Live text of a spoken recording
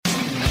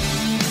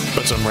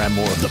Let's unwrap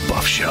more of The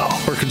Buff Show,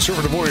 where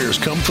conservative warriors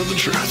come for the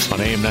truth.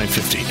 On AM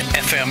 950,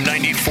 FM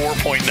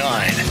 94.9.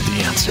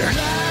 The Answer.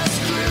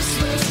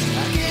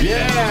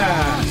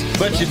 Yeah,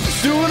 but you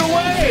threw it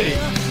away.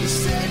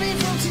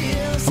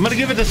 I'm going to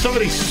give it to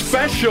somebody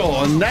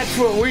special, and that's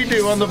what we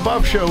do on The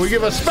Buff Show. We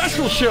give a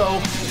special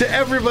show to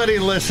everybody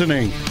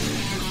listening.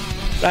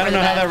 I don't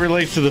know how that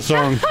relates to the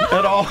song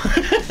at all.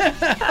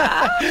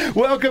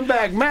 Welcome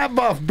back. Matt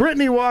Buff,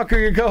 Brittany Walker,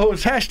 your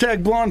co-host,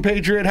 hashtag Blonde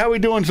Patriot. How we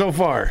doing so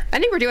far? I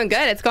think we're doing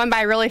good. It's going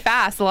by really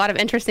fast. A lot of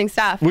interesting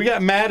stuff. We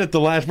got mad at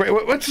the last break.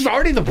 What's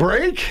already the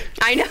break?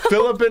 I know.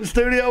 Philip in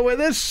studio with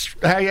us.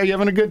 How are you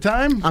having a good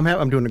time?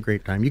 I'm doing a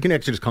great time. You can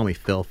actually just call me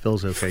Phil.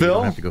 Phil's okay. Phil? You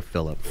don't have to go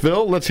Philip.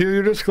 Phil, let's hear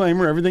your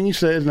disclaimer. Everything you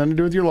say has nothing to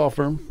do with your law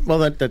firm. Well,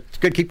 that's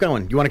good. Keep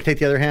going. You want to take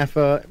the other half?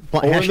 Or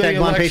hashtag the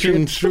Blonde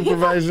election Patriot?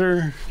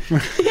 supervisor.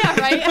 Yeah,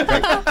 right?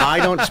 I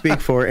don't speak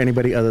for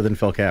anybody other than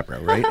Phil Capra,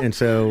 right? And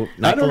so,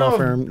 not the law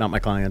firm, not my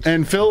clients.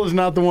 And Phil is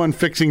not the one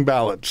fixing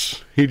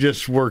ballots. He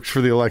just works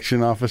for the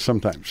election office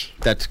sometimes.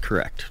 That's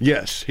correct.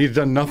 Yes, he's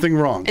done nothing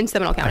wrong. In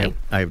Seminole County.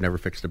 I have never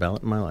fixed a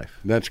ballot in my life.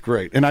 That's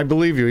great. And I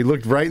believe you. He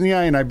looked right in the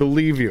eye, and I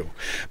believe you.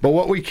 But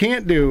what we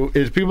can't do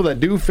is people that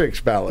do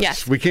fix ballots,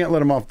 yes, we can't let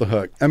them off the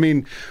hook. I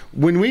mean,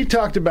 when we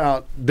talked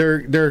about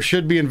there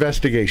should be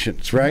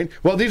investigations, right?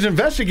 Well, these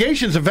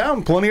investigations have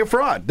found plenty of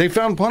fraud. They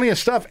found plenty of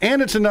stuff,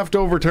 and it's enough to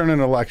overturn an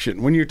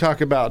election. When you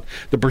talk about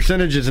the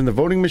percentages in the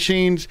voting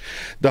machines,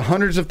 the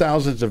hundreds of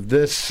thousands of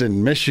this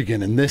in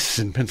Michigan and this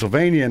in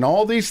Pennsylvania and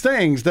all these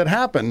things that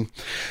happen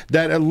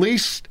that at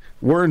least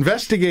were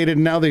investigated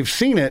and now they've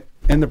seen it,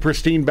 and the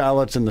pristine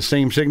ballots and the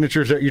same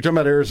signatures. You're talking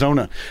about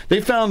Arizona. They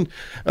found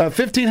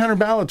 1,500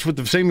 ballots with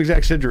the same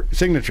exact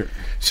signature.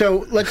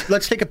 So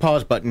let's take a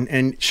pause button,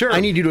 and sure, I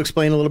need you to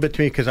explain a little bit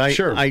to me because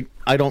I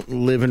don't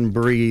live and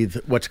breathe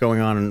what's going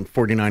on in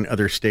 49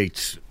 other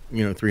states,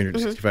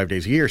 365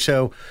 days a year.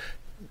 So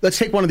let's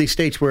take one of these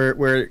states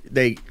where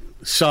they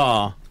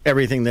saw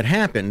everything that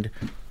happened.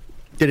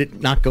 Did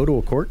it not go to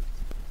a court?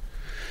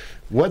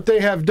 What they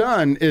have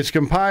done is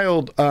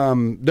compiled,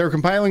 they're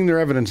compiling their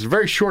evidence in a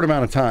very short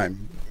amount of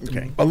time.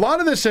 Okay. A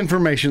lot of this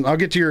information, I'll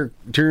get to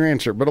your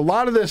answer, but a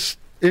lot of this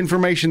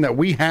information that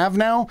we have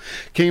now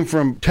came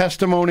from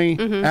testimony,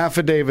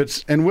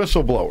 affidavits, and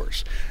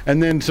whistleblowers.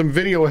 And then some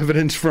video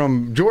evidence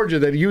from Georgia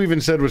that you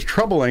even said was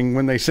troubling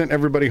when they sent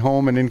everybody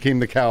home and in came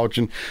the couch,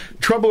 and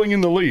troubling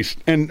in the least.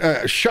 And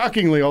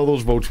shockingly, all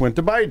those votes went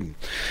to Biden.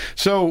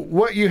 So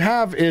what you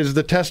have is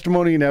the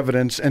testimony and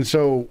evidence. And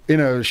so in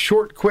a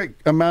short, quick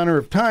amount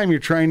of time, you're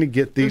trying to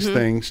get these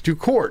things to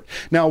court.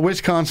 Now,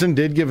 Wisconsin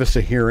did give us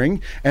a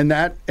hearing, and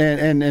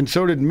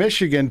so did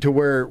Michigan, to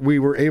where we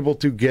were able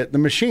to get the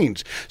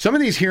machines. Some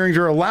of these hearings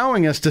are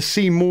allowing us to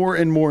see more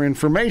and more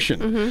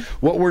information.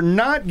 What we're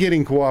not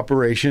getting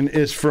cooperation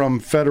is from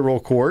federal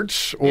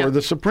courts or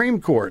the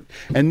Supreme Court,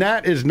 and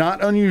that is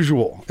not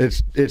unusual.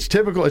 It's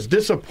typical. It's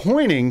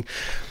disappointing,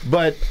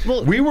 but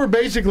we were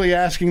basically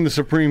asking the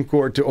Supreme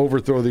Court to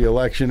overthrow the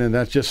election, and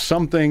that's just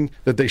something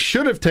that they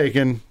should have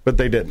taken, but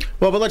they didn't.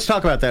 Well, but let's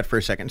talk about that for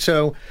a second.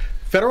 So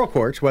federal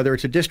courts, whether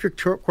it's a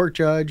district court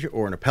judge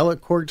or an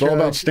appellate court judge, it's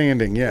all about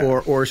standing,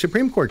 or a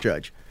Supreme Court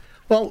judge.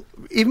 Well,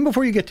 even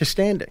before you get to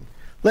standing,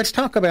 let's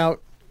talk about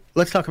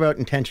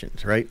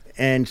intentions, right?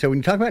 And so when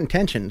you talk about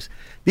intentions,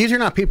 these are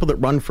not people that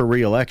run for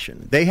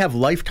re-election. They have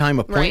lifetime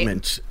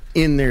appointments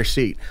in their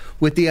seat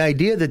with the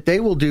idea that they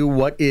will do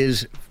what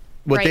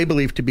they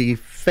believe to be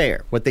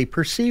fair, what they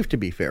perceive to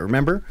be fair.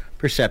 Remember,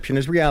 perception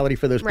is reality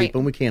for those people,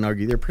 and we can't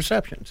argue their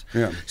perceptions.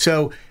 Yeah.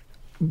 So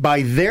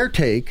by their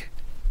take,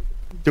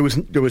 there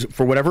was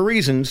for whatever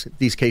reasons,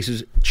 these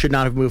cases should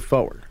not have moved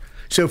forward.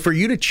 So for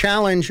you to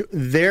challenge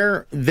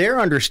their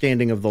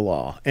understanding of the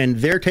law and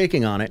their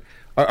taking on it,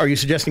 are you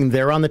suggesting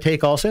they're on the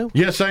take also?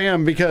 Yes, I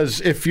am,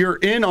 because if you're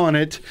in on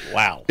it,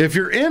 if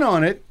you're in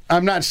on it,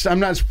 I'm not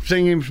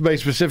saying anybody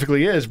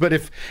specifically is, but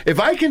if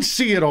I can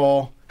see it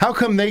all, how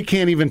come they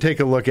can't even take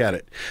a look at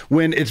it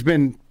when it's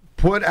been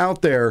put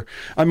out there?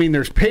 I mean,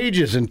 there's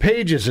pages and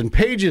pages and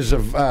pages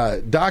of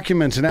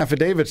documents and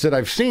affidavits that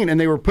I've seen, and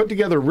they were put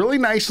together really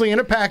nicely in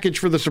a package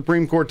for the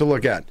Supreme Court to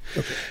look at.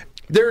 Okay.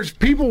 There's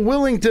people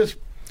willing to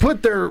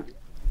put their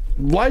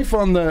life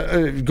on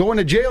the going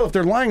to jail if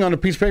they're lying on a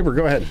piece of paper.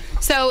 Go ahead.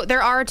 So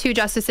there are two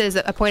justices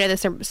appointed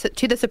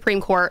to the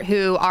Supreme Court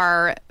who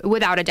are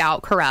without a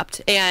doubt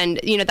corrupt, and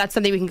that's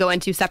something we can go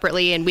into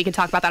separately, and we can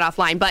talk about that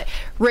offline. But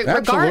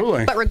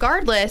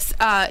regardless,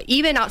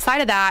 even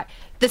outside of that,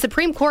 the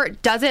Supreme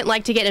Court doesn't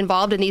like to get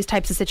involved in these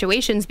types of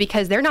situations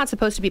because they're not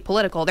supposed to be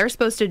political. They're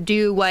supposed to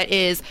do what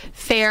is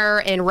fair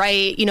and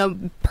right,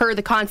 per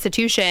the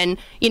Constitution,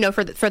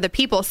 for the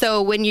people.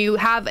 So when you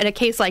have in a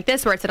case like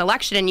this where it's an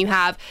election and you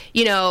have,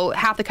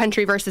 half the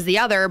country versus the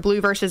other, blue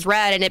versus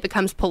red, and it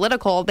becomes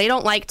political, they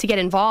don't like to get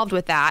involved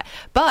with that.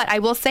 But I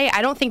will say,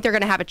 I don't think they're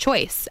going to have a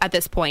choice at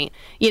this point.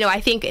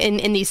 I think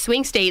in these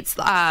swing states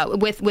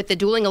with the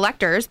dueling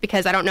electors,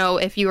 because I don't know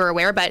if you are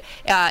aware, but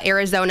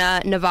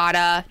Arizona,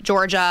 Nevada,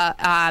 Georgia, Georgia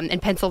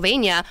and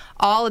Pennsylvania,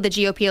 all of the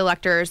GOP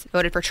electors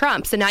voted for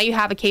Trump. So now you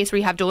have a case where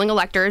you have dueling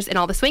electors in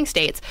all the swing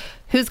states.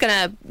 Who's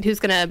gonna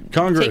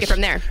Congress. take it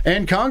from there?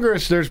 And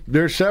Congress,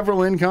 there's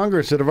several in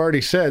Congress that have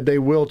already said they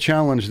will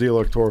challenge the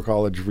Electoral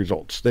College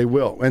results. They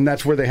will, and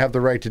that's where they have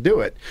the right to do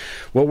it.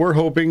 What we're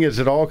hoping is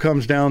it all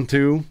comes down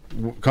to,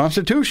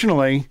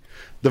 constitutionally,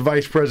 the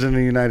Vice President of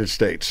the United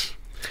States.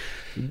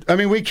 I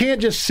mean, we can't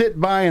just sit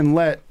by and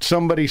let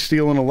somebody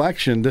steal an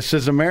election. This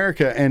is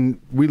America, and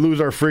we lose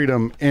our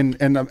freedom.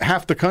 And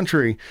half the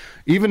country,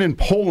 even in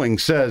polling,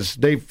 says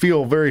they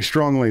feel very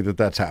strongly that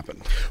that's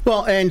happened.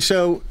 Well, and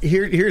so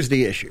here's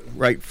the issue,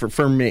 right,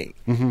 for me.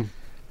 Mm-hmm.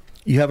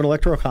 You have an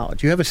electoral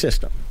college. You have a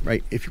system,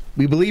 right? If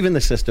we believe in the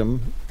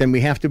system, then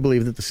we have to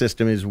believe that the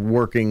system is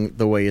working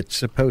the way it's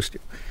supposed to.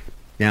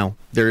 Now,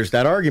 there's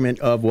that argument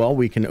of, well,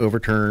 we can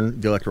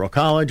overturn the electoral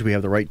college. We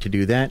have the right to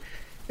do that.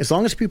 As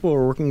long as people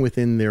are working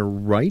within their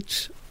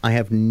rights, I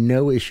have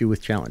no issue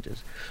with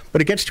challenges.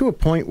 But it gets to a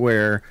point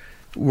where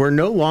we're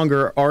no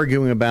longer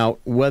arguing about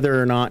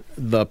whether or not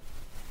the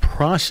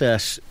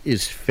process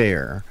is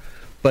fair,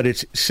 but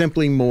it's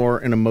simply more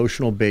an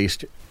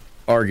emotional-based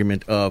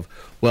argument of,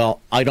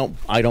 well, I don't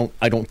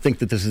think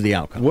that this is the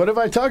outcome. What have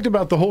I talked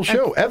about the whole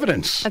show?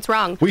 Evidence. That's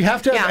wrong. We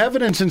have to have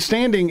evidence and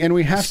standing, and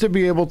we have to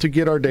be able to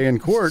get our day in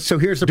court. So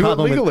here's the do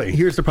problem. It legally.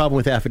 Here's the problem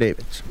with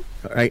affidavits.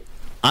 All right.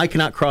 I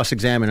cannot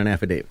cross-examine an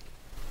affidavit.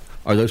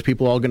 Are those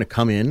people all going to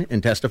come in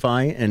and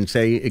testify and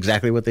say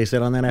exactly what they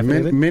said on that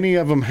affidavit? Many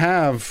of them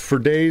have for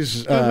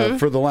days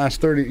for the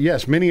last 30.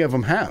 Yes, many of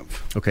them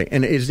have. Okay,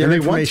 and is there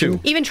information?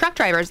 Even truck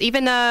drivers,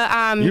 even the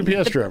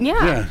UPS drivers.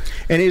 Yeah.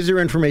 And is there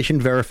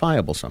information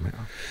verifiable somehow?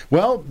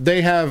 Well,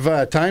 they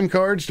have time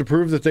cards to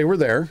prove that they were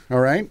there. All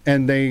right,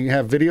 and they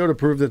have video to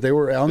prove that they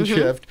were on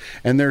shift,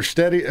 and they're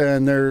steady,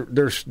 and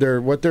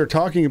they're what they're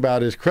talking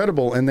about is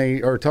credible, and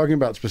they are talking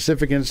about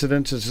specific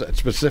incidents at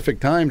specific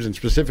times and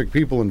specific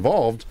people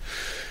involved.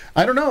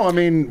 I don't know. I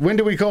mean, when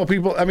do we call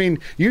people? I mean,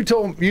 you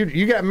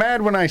got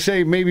mad when I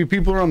say maybe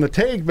people are on the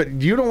take, but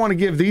you don't want to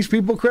give these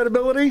people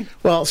credibility?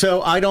 Well,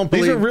 so I don't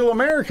believe these are real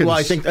Americans. Well,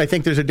 I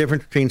think there's a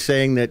difference between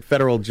saying that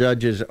federal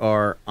judges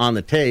are on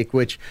the take,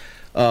 which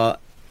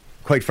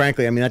quite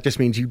frankly, I mean, that just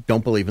means you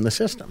don't believe in the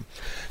system.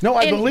 No,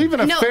 I believe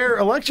in a fair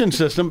election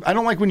system. I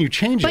don't like when you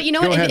change it. But you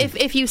know what?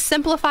 If you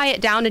simplify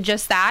it down to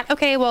just that,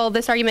 okay, well,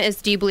 this argument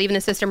is, do you believe in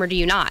the system or do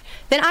you not?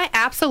 Then I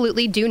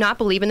absolutely do not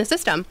believe in the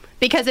system.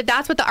 Because if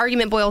that's what the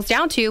argument boils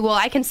down to, well,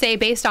 I can say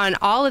based on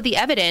all of the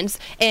evidence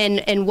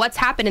and what's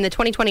happened in the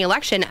 2020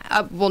 election,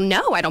 well,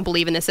 no, I don't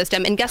believe in the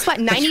system. And guess what?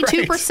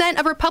 92%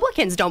 of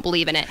Republicans don't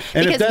believe in it.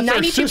 And because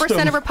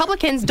 92% of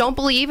Republicans don't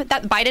believe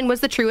that Biden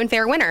was the true and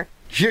fair winner.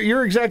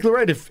 You're exactly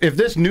right. If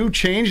this new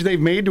change they've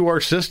made to our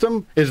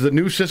system is the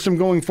new system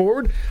going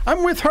forward,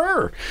 I'm with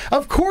her.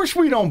 Of course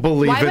we don't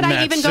believe in that system. Why would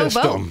I even go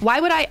vote? Why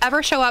would I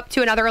ever show up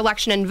to another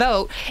election and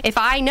vote if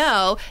I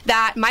know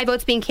that my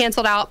vote's being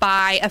canceled out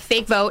by a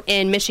fake vote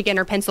in Michigan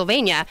or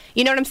Pennsylvania?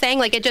 You know what I'm saying?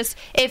 Like, it just,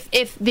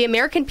 if the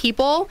American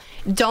people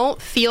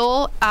don't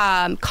feel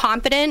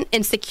confident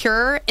and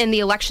secure in the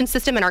election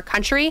system in our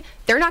country,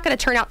 they're not going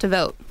to turn out to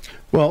vote.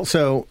 Well,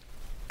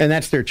 and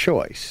that's their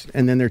choice.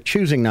 And then they're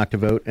choosing not to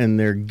vote, and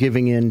they're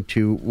giving in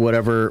to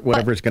whatever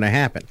is going to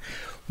happen.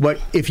 But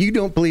if you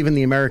don't believe in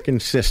the American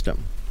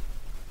system,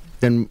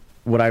 then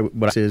what I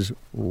say is,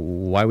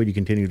 why would you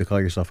continue to call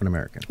yourself an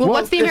American? Well,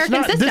 what's the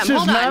American system? This is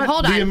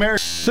hold on. The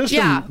American system.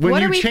 Yeah.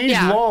 When you change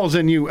laws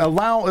and you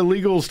allow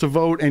illegals to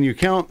vote and you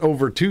count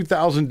over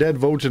 2,000 dead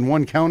votes in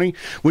one county,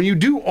 when you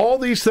do all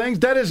these things,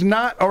 that is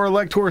not our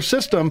electoral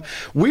system.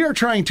 We are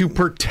trying to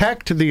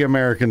protect the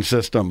American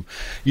system.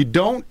 You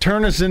don't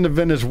turn us into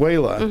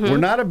Venezuela. Mm-hmm. We're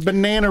not a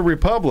banana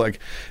republic.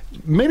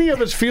 Many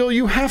of us feel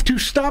you have to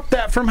stop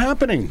that from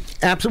happening.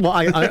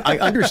 Absolutely. Well, I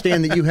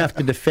understand that you have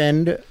to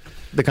defend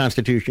the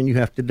Constitution. You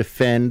have to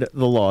defend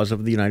the laws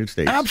of the United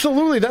States.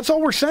 Absolutely. That's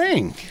all we're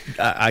saying.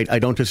 I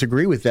don't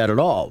disagree with that at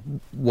all.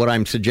 What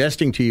I'm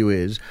suggesting to you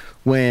is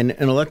when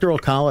an electoral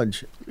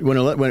college, when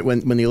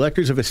the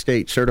electors of a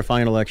state certify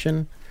an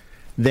election,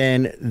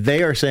 then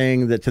they are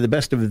saying that to the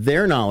best of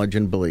their knowledge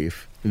and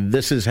belief,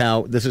 this is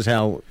how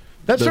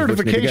that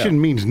certification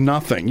means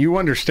nothing. You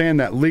understand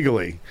that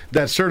legally.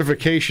 That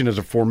certification is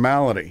a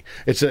formality.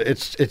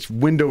 It's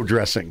window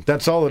dressing.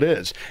 That's all it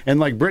is. And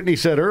like Brittany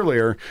said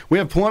earlier, we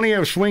have plenty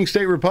of swing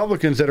state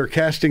Republicans that are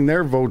casting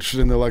their votes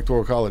in the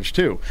Electoral College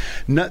too.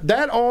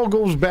 That all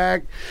goes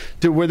back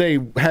to where they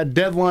had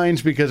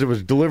deadlines because it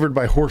was delivered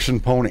by horse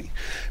and pony.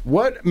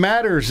 What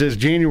matters is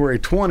January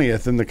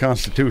 20th in the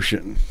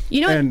Constitution.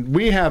 And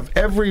we have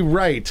every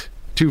right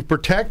to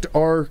protect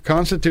our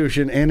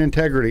Constitution and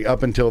integrity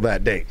up until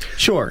that date.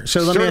 Sure.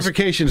 So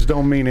certifications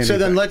don't mean anything. So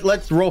then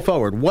let's roll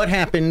forward. What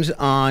happens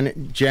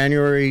on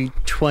January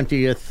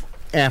 20th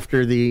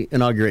after the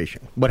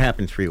inauguration? What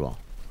happens for you all?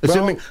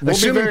 Assuming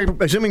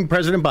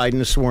President Biden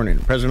is sworn in,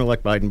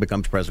 President-elect Biden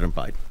becomes President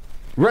Biden.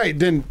 Right.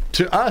 Then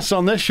to us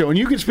on this show, and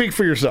you can speak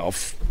for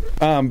yourself,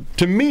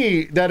 to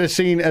me, that is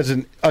seen as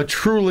a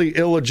truly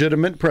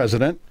illegitimate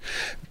president.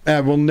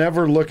 I will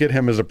never look at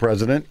him as a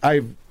president.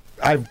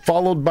 I've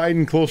followed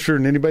Biden closer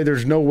than anybody.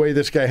 There's no way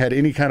this guy had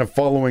any kind of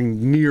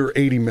following near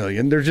 80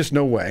 million. There's just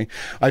no way.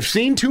 I've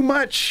seen too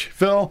much,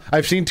 Phil.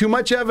 I've seen too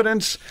much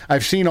evidence.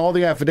 I've seen all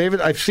the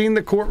affidavits. I've seen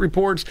the court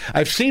reports.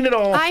 I've seen it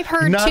all. I've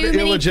heard not too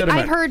illegitimate.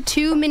 many. I've heard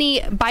too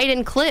many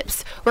Biden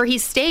clips where he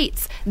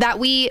states that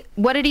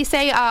what did he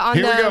say on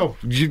Here we go.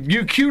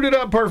 You queued it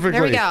up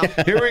perfectly. There we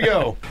go. Here we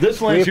go.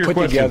 This will answer your put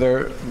question.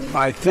 Together,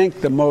 I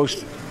think, the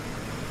most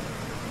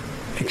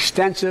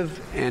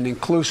extensive and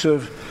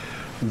inclusive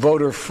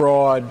voter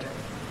fraud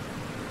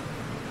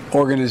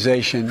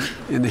organization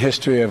in the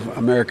history of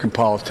American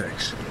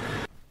politics.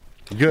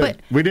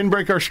 Good. We didn't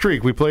break our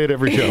streak. We play it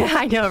every show.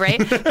 I know, right?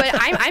 But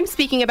I'm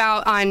speaking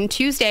about on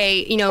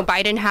Tuesday,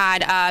 Biden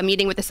had a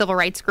meeting with the civil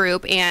rights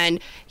group, and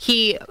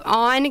he,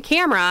 on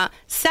camera,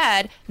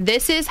 said,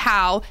 this is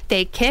how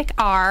they kick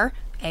our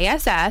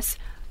ASS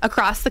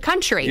across the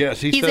country.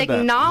 Yes, he's said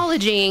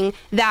acknowledging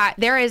that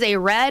there is a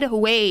red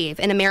wave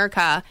in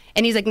America,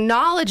 and he's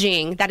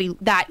acknowledging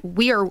that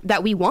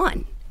we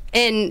won.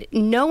 And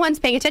no one's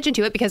paying attention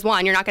to it because,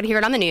 one, you're not going to hear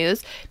it on the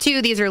news.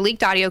 Two, these are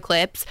leaked audio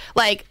clips.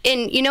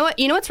 And you know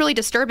what's really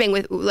disturbing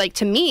with,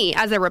 to me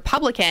as a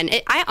Republican,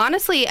 I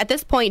honestly, at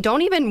this point,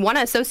 don't even want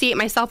to associate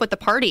myself with the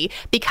party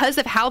because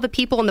of how the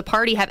people in the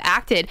party have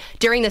acted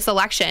during this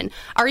election.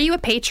 Are you a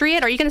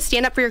patriot? Are you going to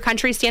stand up for your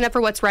country, stand up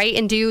for what's right,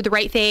 and do the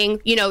right thing,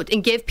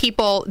 and give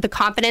people the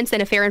confidence in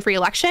a fair and free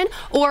election?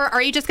 Or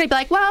are you just going to be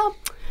like, well,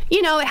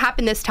 it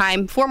happened this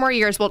time. 4 more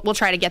years, we'll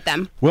try to get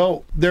them.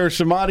 Well, there's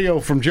some audio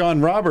from John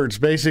Roberts,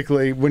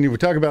 basically, when you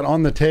talk about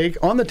on the take.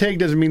 On the take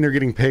doesn't mean they're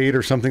getting paid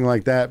or something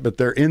like that, but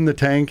they're in the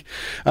tank.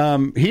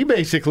 He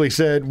basically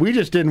said, we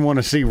just didn't want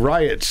to see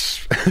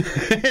riots.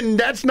 And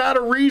that's not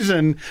a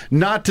reason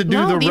not to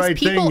do the right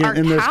thing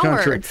in this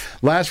country.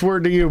 Last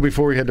word to you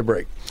before we head to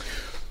break.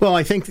 Well,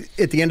 I think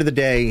at the end of the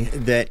day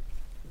that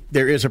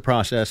there is a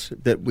process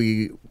that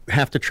we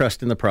have to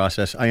trust in the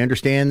process. I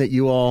understand that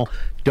you all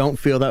don't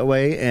feel that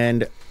way,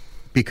 and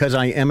because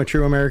I am a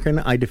true American,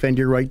 I defend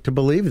your right to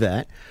believe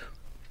that.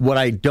 What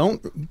I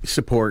don't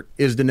support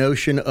is the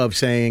notion of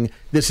saying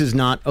this is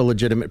not a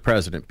legitimate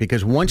president,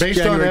 because once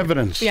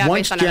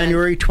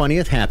January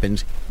 20th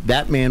happens,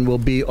 that man will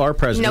be our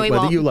president,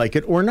 whether you like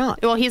it or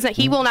not. Well,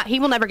 he will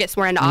never get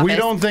sworn into office. We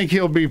don't think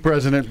he'll be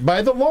president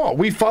by the law.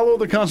 We follow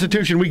the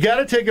Constitution. We got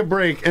to take a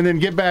break and then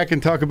get back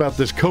and talk about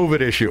this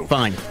COVID issue.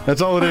 Fine.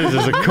 That's all it is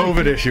a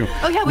COVID issue.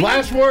 Oh, yeah,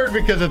 Last word,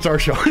 because it's our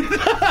show.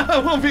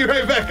 We'll be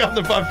right back on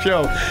the Buff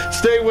Show.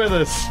 Stay with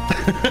us.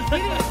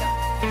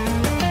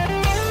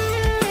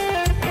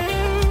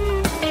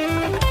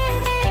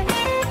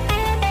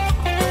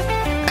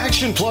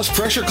 Action Plus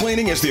Pressure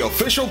Cleaning is the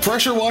official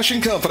pressure washing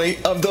company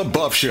of The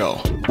Buff Show.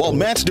 While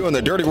Matt's doing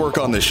the dirty work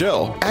on the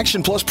show,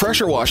 Action Plus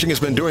Pressure Washing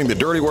has been doing the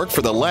dirty work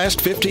for the last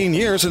 15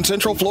 years in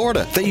Central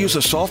Florida. They use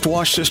a soft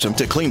wash system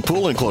to clean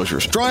pool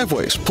enclosures,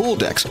 driveways, pool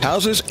decks,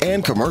 houses,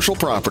 and commercial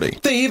property.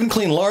 They even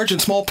clean large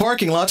and small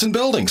parking lots and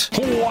buildings.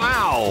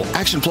 Wow!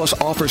 Action Plus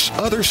offers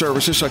other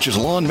services such as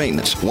lawn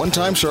maintenance,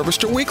 one-time service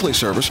to weekly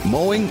service,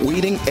 mowing,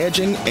 weeding,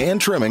 edging,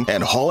 and trimming,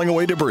 and hauling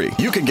away debris.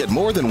 You can get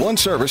more than one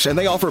service, and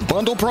they offer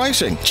bundle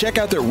pricing. Check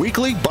out their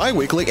weekly,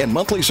 bi-weekly, and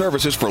monthly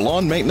services for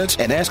lawn maintenance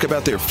and ask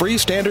about their free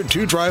standard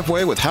 2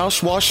 driveway with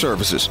house wash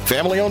services.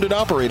 Family owned and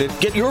operated.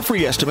 Get your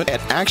free estimate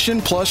at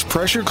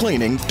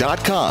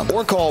actionpluspressurecleaning.com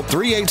or call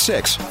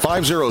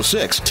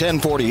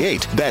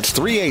 386-506-1048. That's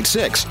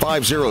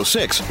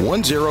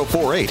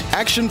 386-506-1048.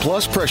 Action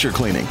Plus Pressure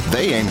Cleaning.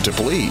 They aim to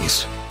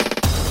please.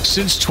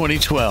 Since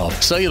 2012,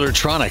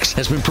 Cellulartronics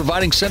has been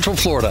providing Central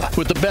Florida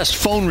with the best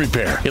phone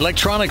repair,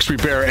 electronics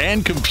repair,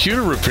 and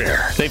computer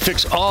repair. They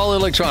fix all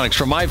electronics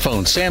from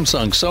iPhone,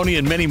 Samsung, Sony,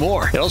 and many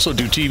more. They also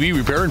do TV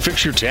repair and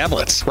fix your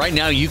tablets. Right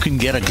now, you can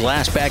get a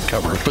glass back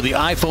cover for the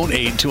iPhone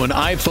 8 to an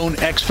iPhone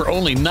X for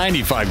only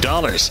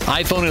 $95.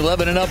 iPhone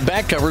 11 and up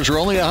back covers are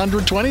only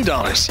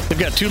 $120. They've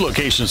got 2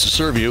 locations to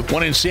serve you,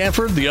 one in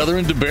Sanford, the other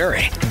in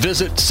DeBerry.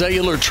 Visit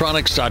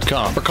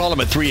Cellulartronics.com or call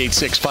them at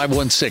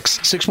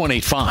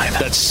 386-516-6185.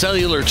 That's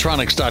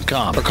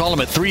Cellulartronics.com or call them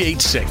at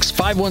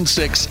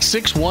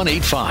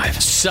 386-516-6185.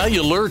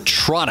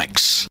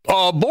 Cellulartronics.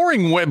 A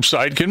boring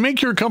website can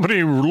make your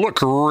company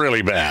look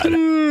really bad.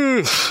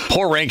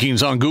 Poor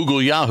rankings on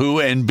Google, Yahoo,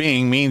 and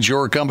Bing means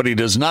your company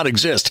does not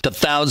exist to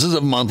thousands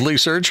of monthly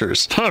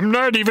searchers. I'm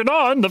not even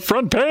on the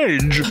front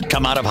page.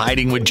 Come out of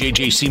hiding with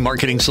JJC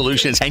Marketing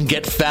Solutions and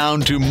get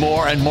found to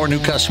more and more new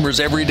customers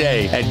every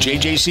day. At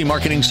JJC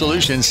Marketing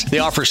Solutions, they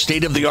offer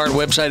state-of-the-art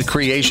website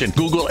creation,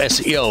 Google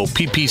SEO,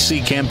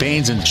 PPC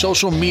campaigns, and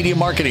social media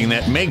marketing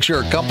that makes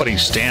your company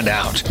stand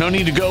out. No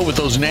need to go with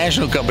those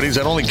national companies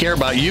that only care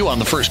about you on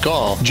the first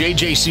call.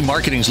 JJC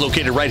Marketing is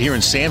located right here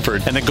in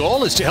Sanford, and the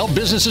goal is to help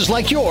businesses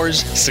like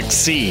yours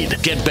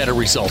succeed. Get better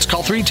results.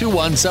 Call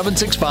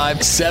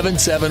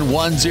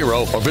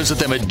 321-765-7710 or visit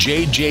them at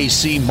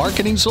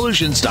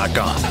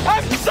jjcmarketingsolutions.com.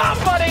 I'm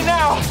somebody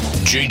now!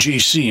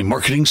 JJC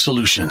Marketing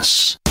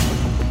Solutions.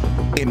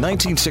 In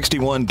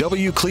 1961,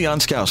 W. Cleon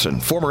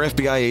Skousen, former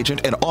FBI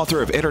agent and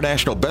author of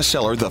international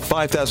bestseller The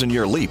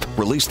 5,000-Year Leap,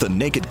 released The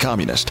Naked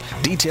Communist,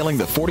 detailing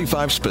the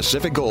 45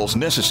 specific goals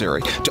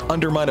necessary to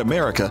undermine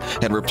America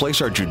and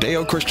replace our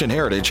Judeo-Christian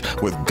heritage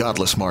with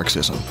godless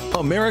Marxism.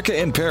 America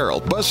in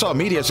Peril, Buzzsaw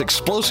Media's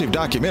explosive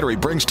documentary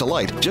brings to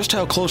light just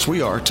how close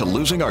we are to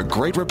losing our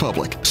great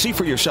republic. See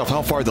for yourself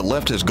how far the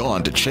left has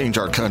gone to change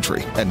our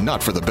country, and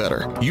not for the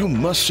better. You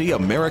must see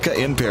America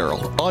in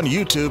Peril on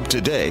YouTube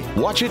today.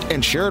 Watch it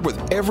and share it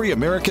with every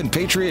American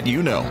patriot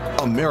you know.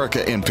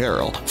 America in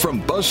Peril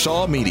from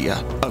Buzzsaw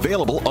Media.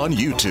 Available on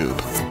YouTube.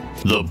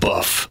 The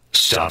Buff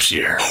stops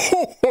here.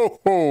 Ho, ho,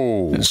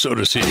 ho. And so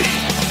does he. It's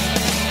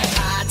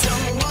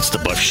The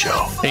Buff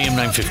Show. AM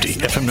 950,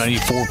 FM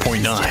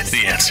 94.9.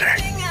 The Answer.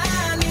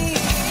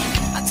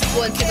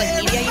 Well, it's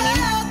like media, you mean?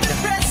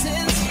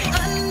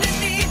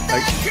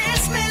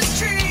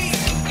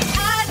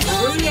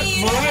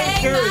 Mariah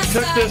Carey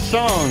took this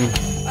song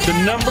to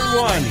number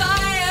 1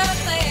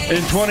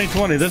 in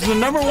 2020. This is the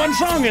number 1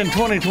 song in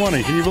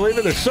 2020. Can you believe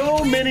it? There's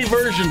so many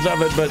versions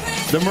of it, but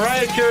the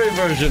Mariah Carey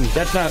version,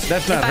 that's not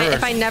her.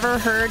 If I never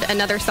heard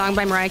another song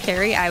by Mariah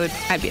Carey,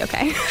 I'd be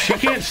okay. She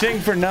can't sing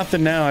for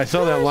nothing now. I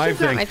saw that live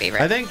she's not thing. my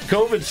favorite. I think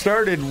COVID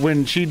started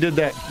when she did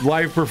that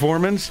live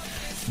performance.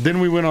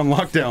 Then we went on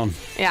lockdown.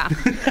 Yeah.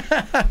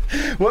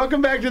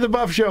 Welcome back to the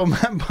Buff Show.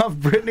 Matt Buff,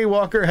 Brittany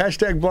Walker,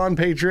 #Blonde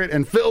Patriot,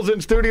 and Phil's in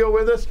studio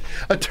with us.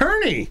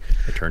 Attorney.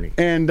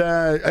 And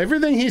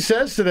everything he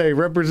says today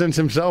represents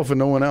himself and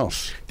no one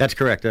else. That's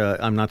correct.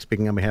 I'm not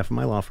speaking on behalf of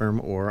my law firm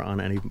or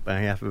on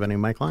behalf of any of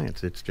my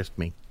clients. It's just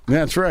me.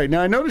 That's right.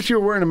 Now, I noticed you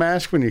were wearing a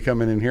mask when you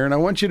come in here, and I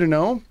want you to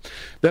know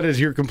that is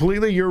your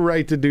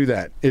right to do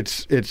that.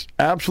 It's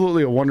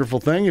absolutely a wonderful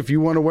thing. If you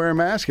want to wear a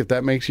mask, if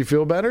that makes you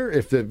feel better,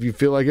 if you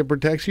feel like it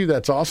protects you,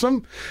 that's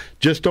awesome.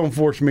 Just don't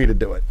force me to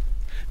do it.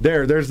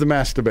 There's the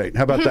mask debate.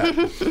 How about that?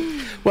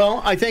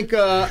 Well, I think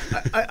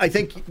I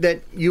think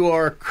that you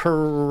are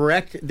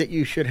correct that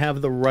you should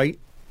have the right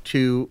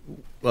to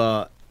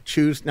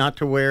choose not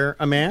to wear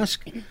a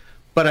mask.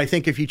 But I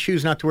think if you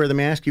choose not to wear the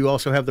mask, you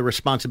also have the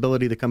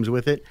responsibility that comes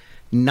with it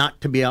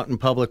not to be out in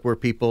public where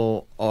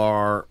people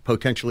are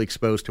potentially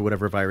exposed to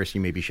whatever virus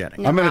you may be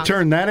shedding. I'm going to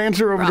turn that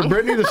answer over to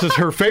Brittany. This is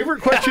her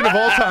favorite question of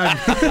all time.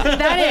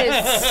 That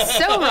is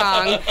so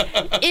wrong.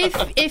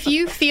 If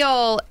you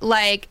feel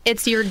like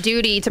it's your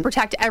duty to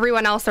protect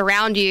everyone else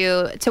around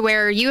you to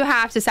where you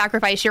have to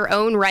sacrifice your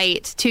own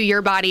right to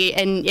your body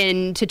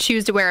and to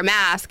choose to wear a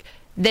mask,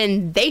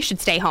 then they should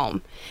stay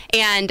home.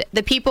 And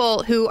the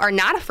people who are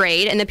not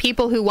afraid and the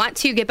people who want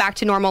to get back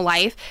to normal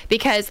life,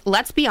 because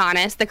let's be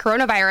honest, the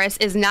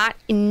coronavirus is not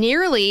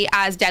nearly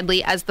as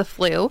deadly as the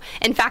flu.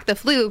 In fact, the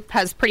flu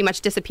has pretty much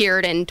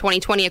disappeared in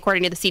 2020,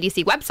 according to the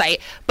CDC website.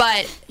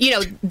 But,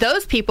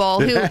 those people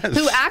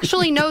who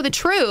actually know the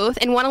truth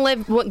and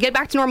want to get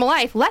back to normal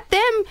life, let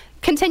them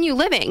continue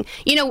living.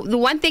 The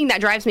one thing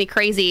that drives me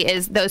crazy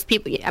is those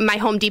people, my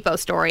Home Depot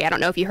story. I don't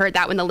know if you heard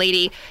that when the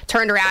lady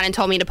turned around and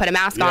told me to put a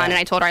mask on, and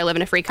I told her I live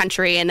in a free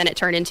country, and then it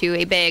turned into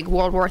a big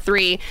World War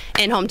III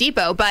in Home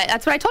Depot. But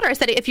that's what I told her. I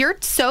said, if you're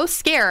so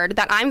scared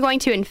that I'm going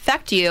to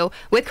infect you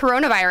with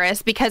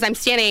coronavirus because I'm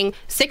standing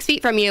 6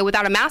 feet from you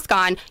without a mask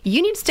on,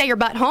 you need to stay your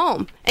butt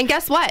home. And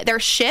guess what? They're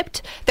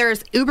shipped.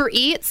 There's Uber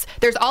Eats.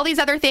 There's all these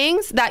other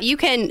things that you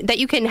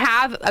can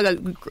have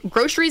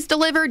groceries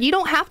delivered. You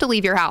don't have to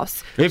leave your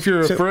house. If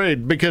you're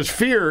afraid, because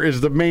fear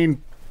is the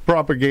main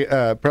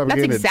propaganda.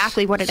 That's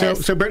exactly what it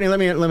is. So, Brittany, let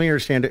me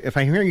understand. If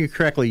I'm hearing you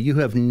correctly, you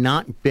have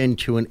not been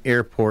to an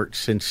airport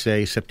since,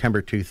 say,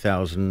 September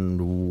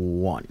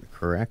 2001,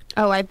 correct?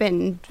 Oh, I've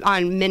been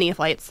on many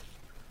flights.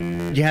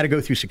 You had to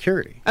go through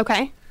security.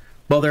 Okay.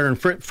 Well, they're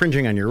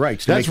infringing on your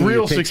rights. That's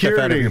real security.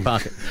 Stuff out of your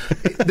pocket.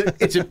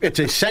 It's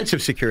a sense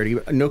of security,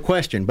 no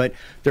question. But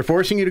they're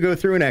forcing you to go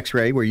through an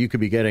X-ray where you could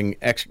be getting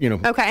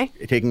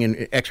taking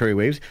in X-ray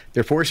waves.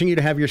 They're forcing you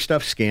to have your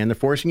stuff scanned. They're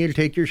forcing you to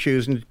take your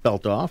shoes and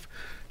belt off.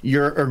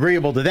 You're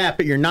agreeable to that,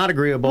 but you're not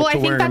agreeable to wearing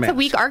a mask. Well, I think that's a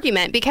weak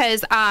argument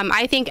because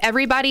I think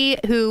everybody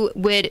who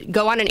would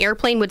go on an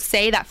airplane would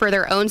say that for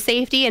their own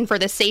safety and for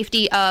the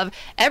safety of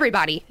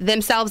everybody,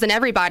 themselves and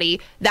everybody,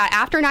 that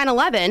after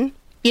 9/11,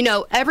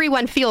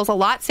 everyone feels a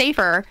lot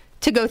safer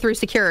to go through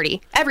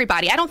security.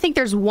 Everybody. I don't think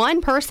there's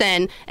one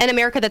person in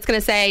America that's going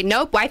to say,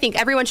 nope, I think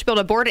everyone should be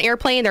able to board an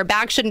airplane, their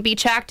bags shouldn't be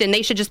checked, and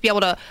they should just be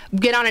able to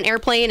get on an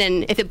airplane,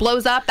 and if it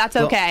blows up, that's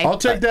okay. I'll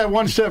take that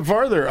one step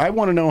farther. I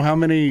want to know how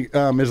many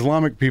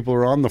Islamic people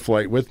are on the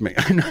flight with me.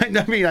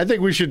 I mean, I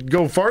think we should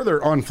go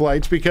farther on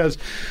flights because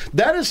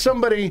that is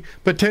somebody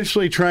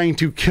potentially trying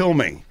to kill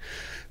me.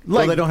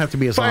 Well, they don't have to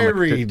be Islamic.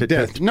 Fiery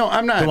death. No,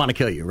 I'm not. They want to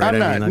kill you, right?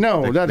 I'm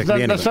not.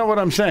 That's not what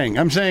I'm saying.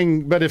 I'm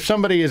saying, but if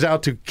somebody is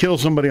out to kill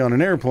somebody on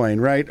an airplane,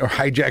 right, or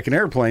hijack an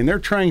airplane, they're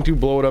trying to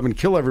blow it up and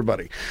kill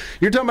everybody.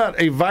 You're talking about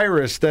a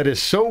virus that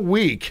is so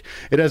weak,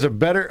 it has a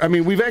better. I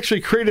mean, we've actually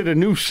created a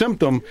new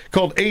symptom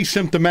called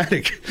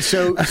asymptomatic.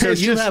 So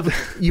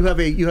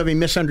you have a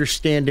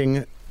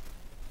misunderstanding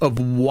of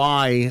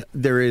why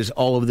there is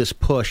all of this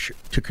push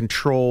to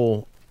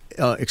control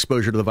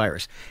exposure to the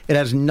virus. It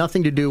has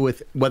nothing to do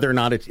with whether or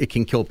not it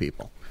can kill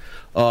people.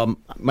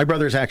 My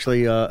brother is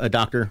actually a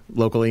doctor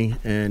locally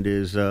and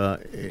is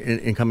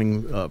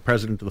incoming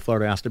president of the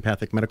Florida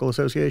Osteopathic Medical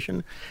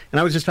Association. And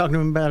I was just talking to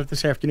him about it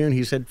this afternoon.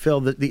 He said,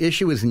 Phil, the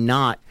issue is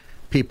not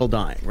people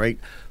dying, right?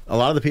 A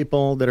lot of the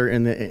people that are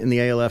in the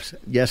ALFs,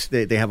 yes,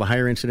 they have a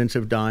higher incidence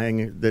of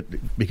dying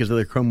because of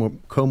their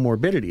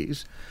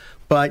comorbidities,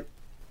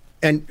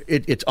 and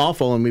it's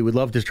awful, and we would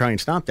love to try and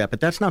stop that, but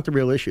that's not the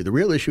real issue. The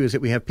real issue is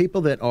that we have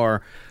people that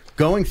are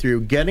going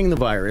through, getting the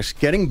virus,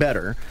 getting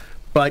better,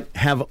 but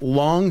have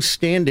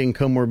long-standing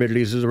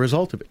comorbidities as a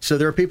result of it. So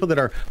there are people that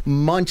are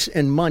months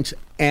and months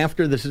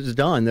after this is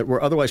done that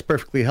were otherwise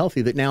perfectly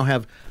healthy that now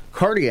have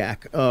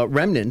cardiac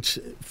remnants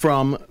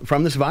from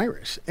this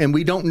virus. And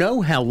we don't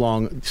know how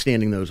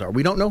long-standing those are.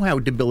 We don't know how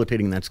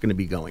debilitating that's going to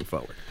be going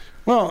forward.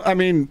 Well, I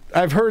mean,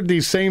 I've heard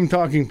these same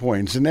talking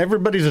points, and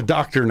everybody's a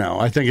doctor now.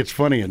 I think it's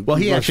funny. Well,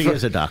 he actually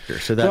is a doctor,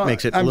 so that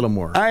makes it a little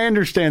more. I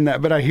understand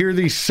that, but I hear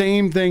these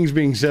same things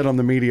being said on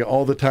the media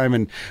all the time,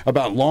 and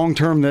about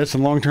long-term this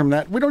and long-term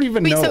that. We don't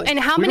even know. So, and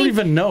we don't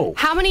even know.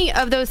 How many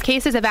of those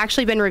cases have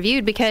actually been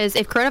reviewed? Because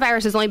if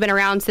coronavirus has only been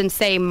around since,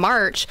 say,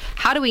 March,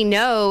 how do we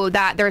know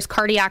that there's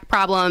cardiac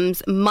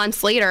problems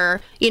months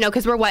later?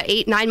 Because we're,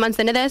 8-9 months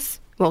into this?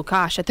 Well,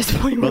 gosh, at this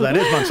point. Well, that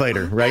is months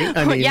later, right?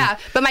 I mean, yeah,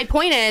 but my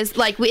point is,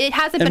 it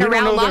hasn't been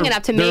around long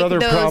enough to make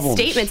those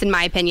statements, in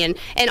my opinion.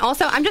 And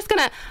also, I'm just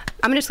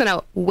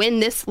gonna win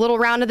this little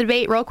round of the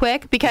debate real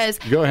quick because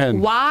go ahead.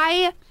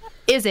 Why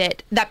is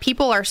it that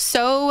people are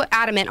so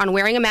adamant on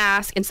wearing a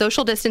mask and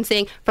social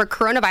distancing for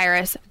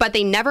coronavirus, but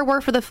they never were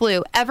for the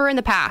flu ever in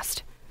the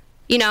past?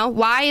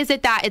 Why is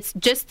it that it's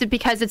just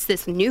because it's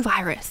this new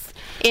virus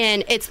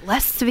and it's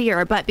less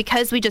severe, but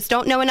because we just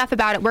don't know enough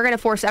about it, we're going to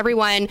force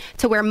everyone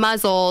to wear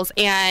muzzles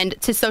and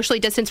to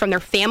socially distance from their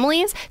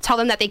families, tell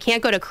them that they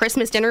can't go to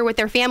Christmas dinner with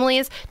their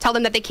families, tell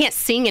them that they can't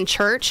sing in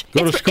church.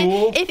 Go to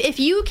school. If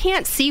you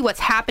can't see what's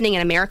happening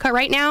in America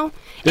right now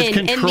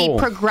and the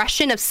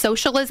progression of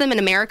socialism in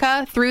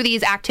America through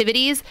these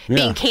activities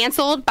being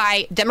canceled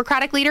by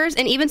Democratic leaders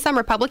and even some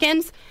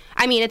Republicans,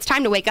 I mean, it's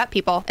time to wake up,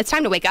 people. It's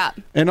time to wake up.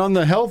 And on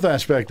the health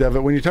aspect of it,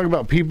 when you talk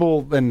about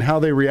people and how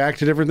they react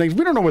to different things,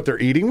 we don't know what they're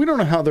eating. We don't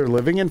know how they're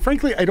living. And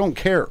frankly, I don't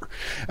care.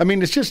 I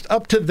mean, it's just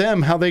up to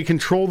them how they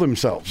control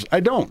themselves. I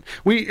don't.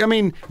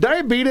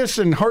 Diabetes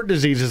and heart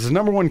disease is the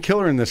number one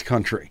killer in this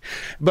country.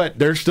 But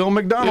there's still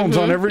McDonald's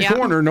on every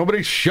corner.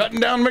 Nobody's shutting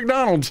down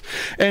McDonald's.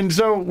 And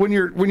so when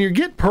you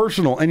get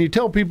personal and you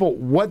tell people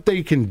what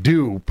they can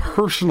do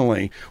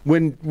personally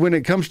when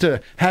it comes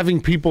to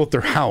having people at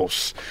their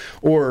house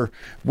or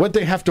what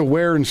they have to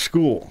wear in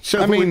school.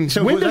 So when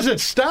does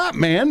it stop,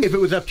 man? If it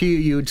was up to you,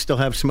 you would still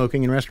have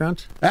smoking in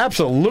restaurants?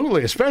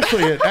 Absolutely,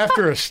 especially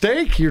after a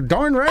steak. You're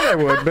darn right I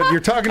would, but you're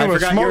talking to a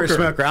smoker. You're a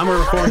smoker. I'm a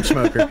reformed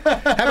smoker.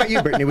 How about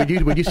you, Brittany?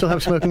 Would you still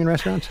have smoking in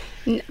restaurants?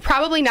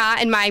 Probably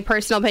not. In my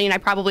personal opinion, I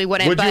probably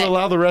wouldn't. Would you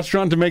allow the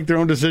restaurant to make their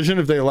own decision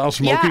if they allow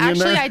smoking in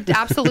there? Yeah, actually, I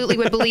absolutely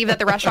would believe that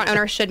the restaurant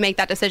owner should make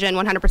that decision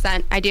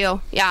 100%. I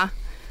do, yeah.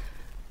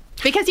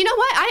 Because you know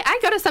what? I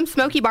go to some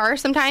smoky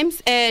bars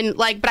sometimes,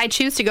 but I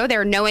choose to go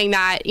there knowing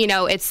that,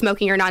 it's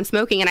smoking or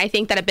non-smoking. And I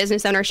think that a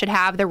business owner should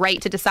have the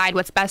right to decide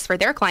what's best for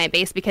their client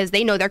base because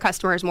they know their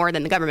customers more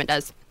than the government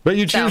does. But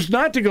you choose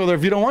not to go there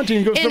if you don't want to.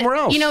 You can go somewhere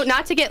else.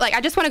 Not to get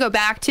I just want to go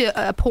back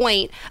to a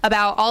point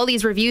about all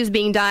these reviews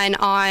being done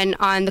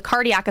on the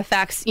cardiac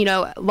effects,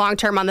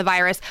 long-term on the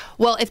virus.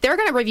 Well, if they're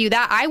going to review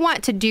that, I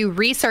want to do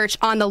research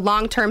on the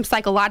long-term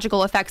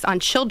psychological effects on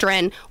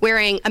children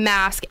wearing a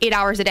mask 8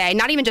 hours a day.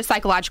 Not even just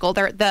psychological,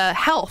 they're the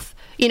health,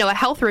 a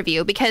health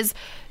review, because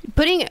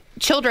putting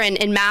children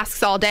in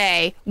masks all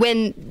day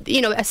when,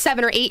 a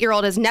 7 or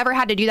 8-year-old has never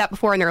had to do that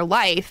before in their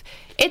life,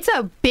 it's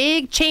a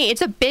big change.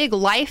 It's a big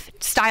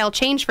lifestyle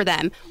change for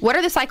them. What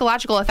are the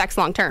psychological effects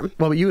long term?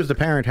 Well, you as the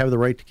parent have the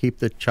right to keep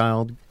the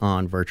child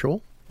on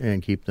virtual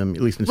and keep them,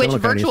 at least in Seminole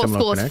County. Which virtual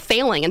school is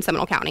failing in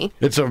Seminole County?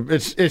 It's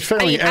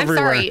failing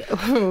everywhere. I'm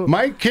sorry.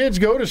 My kids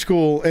go to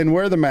school and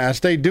wear the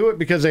mask. They do it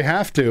because they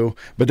have to,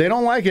 but they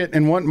don't like it.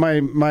 And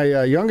my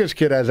youngest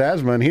kid has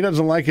asthma, and he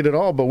doesn't like it at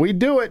all. But we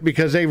do it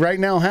because they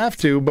right now have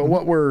to. But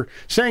what we're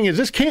saying is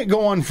this can't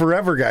go on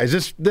forever,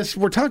 guys. This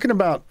we're talking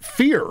about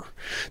fear.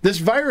 This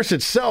virus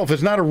itself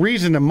is not a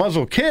reason to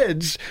muzzle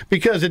kids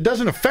because it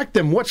doesn't affect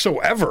them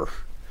whatsoever.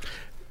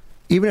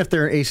 Even if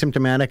they're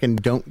asymptomatic and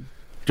don't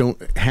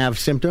have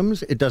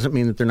symptoms, it doesn't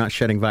mean that they're not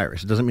shedding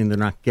virus. It doesn't mean they're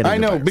not getting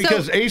the virus.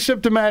 Because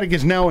asymptomatic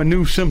is now a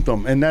new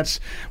symptom. And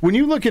that's, when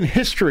you look in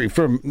history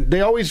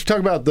they always talk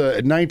about the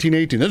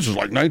 1918. This is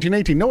like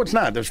 1918. No, it's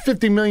not. There's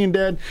 50 million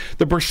dead.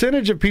 The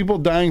percentage of people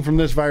dying from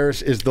this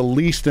virus is the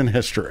least in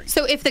history.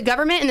 So if the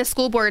government and the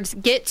school boards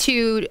get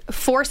to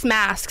force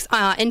masks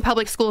in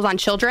public schools on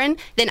children,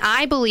 then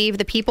I believe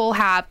the people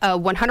have a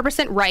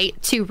 100%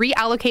 right to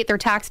reallocate their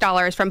tax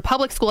dollars from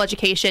public school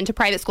education to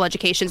private school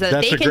education so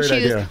that they can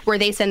choose where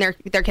they send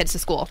their kids to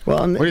school.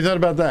 Well, what do you thought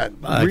about that?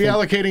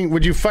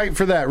 Would you fight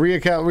for that?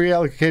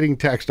 Reallocating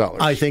tax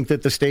dollars? I think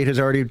that the state has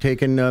already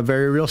taken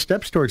very real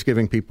steps towards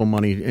giving people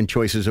money and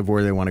choices of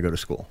where they want to go to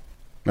school.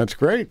 That's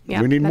great.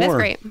 Yeah, we need more. That is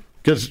great.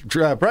 Because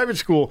private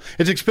school,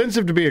 it's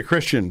expensive to be a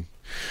Christian.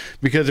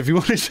 because if you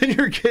want to send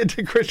your kid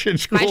to Christian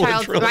school,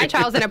 my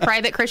child's in a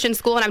private Christian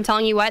school, and I'm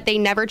telling you what, they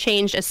never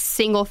changed a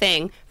single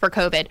thing for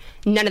COVID.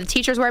 None of the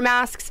teachers wear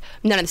masks,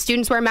 none of the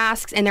students wear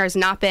masks, and there has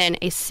not been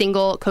a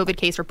single COVID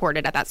case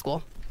reported at that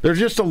school. There's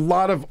just a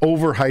lot of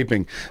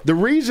overhyping. The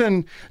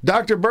reason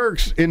Dr.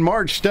 Birx in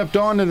March stepped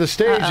onto the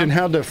stage and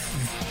had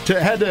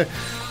to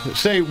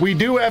say we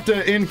do have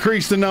to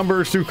increase the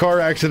numbers through car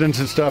accidents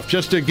and stuff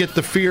just to get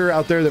the fear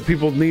out there that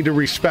people need to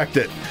respect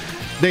it.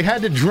 They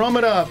had to drum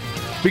it up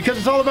because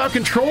it's all about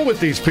control with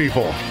these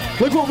people.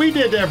 Look what we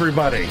did to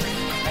everybody.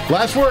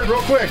 Last word,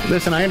 real quick.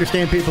 Listen, I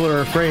understand people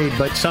are afraid,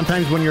 but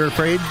sometimes when you're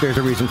afraid, there's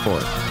a reason for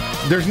it.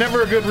 There's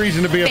never a good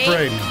reason to be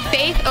afraid.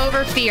 Faith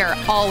over fear,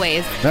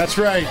 always. That's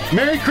right.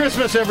 Merry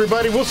Christmas,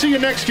 everybody. We'll see you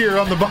next year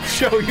on The Buff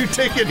Show. You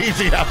take it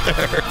easy out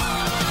there.